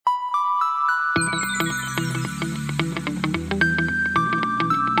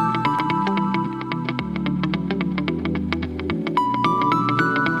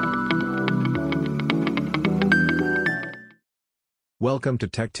Welcome to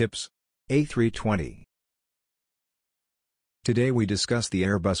Tech Tips A320. Today we discuss the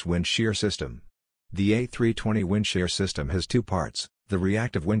Airbus Windshear system. The A320 Windshear system has two parts, the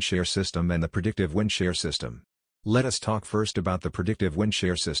reactive windshear system and the predictive windshear system. Let us talk first about the predictive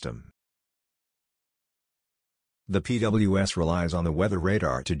windshear system. The PWS relies on the weather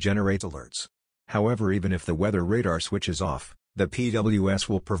radar to generate alerts. However, even if the weather radar switches off, the PWS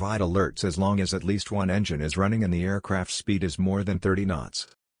will provide alerts as long as at least one engine is running and the aircraft's speed is more than 30 knots.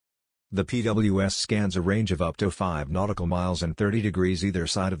 The PWS scans a range of up to 5 nautical miles and 30 degrees either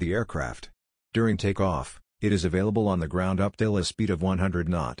side of the aircraft. During takeoff, it is available on the ground up till a speed of 100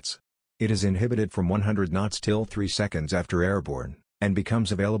 knots. It is inhibited from 100 knots till 3 seconds after airborne, and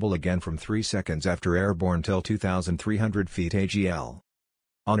becomes available again from 3 seconds after airborne till 2,300 feet AGL.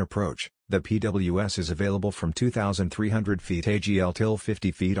 On approach, the PWS is available from 2,300 feet AGL till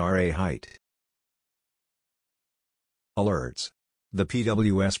 50 feet RA height. Alerts. The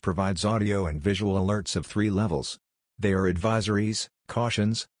PWS provides audio and visual alerts of 3 levels. They are advisories,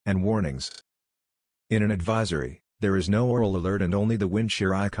 cautions, and warnings. In an advisory, there is no oral alert and only the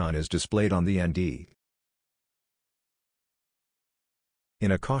Windshear icon is displayed on the ND.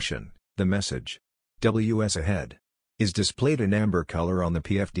 In a caution, the message, WS ahead, is displayed in amber color on the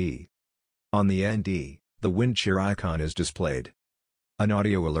PFD. On the ND, the Windshear icon is displayed. An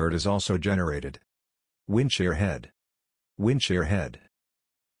audio alert is also generated. Windshear head. Windshear head.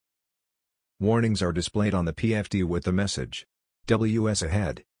 Warnings are displayed on the PFD with the message, WS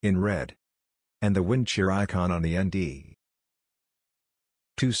ahead, in red, and the Windshear icon on the ND.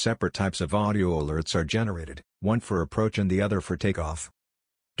 Two separate types of audio alerts are generated, one for approach and the other for takeoff.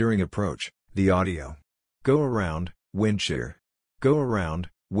 During approach, the audio, go around, Windshear, go around,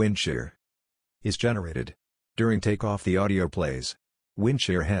 Windshear, is generated. During takeoff the audio plays,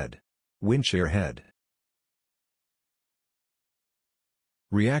 Windshear head, Windshear head.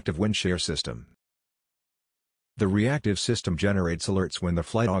 Reactive windshear system. The reactive system generates alerts when the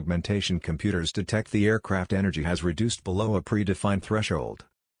flight augmentation computers detect the aircraft energy has reduced below a predefined threshold.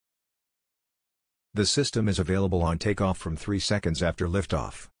 The system is available on takeoff from 3 seconds after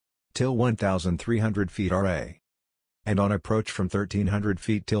liftoff, till 1,300 feet RA, and on approach from 1,300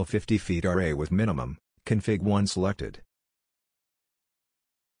 feet till 50 feet RA with minimum, config 1 selected.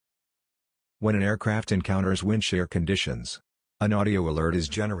 When an aircraft encounters windshear conditions, an audio alert is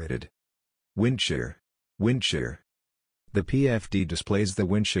generated. Windshear, Windshear. The PFD displays the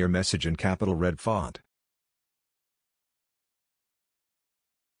Windshear message in capital red font.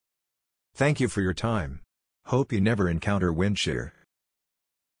 Thank you for your time. Hope you never encounter windshear.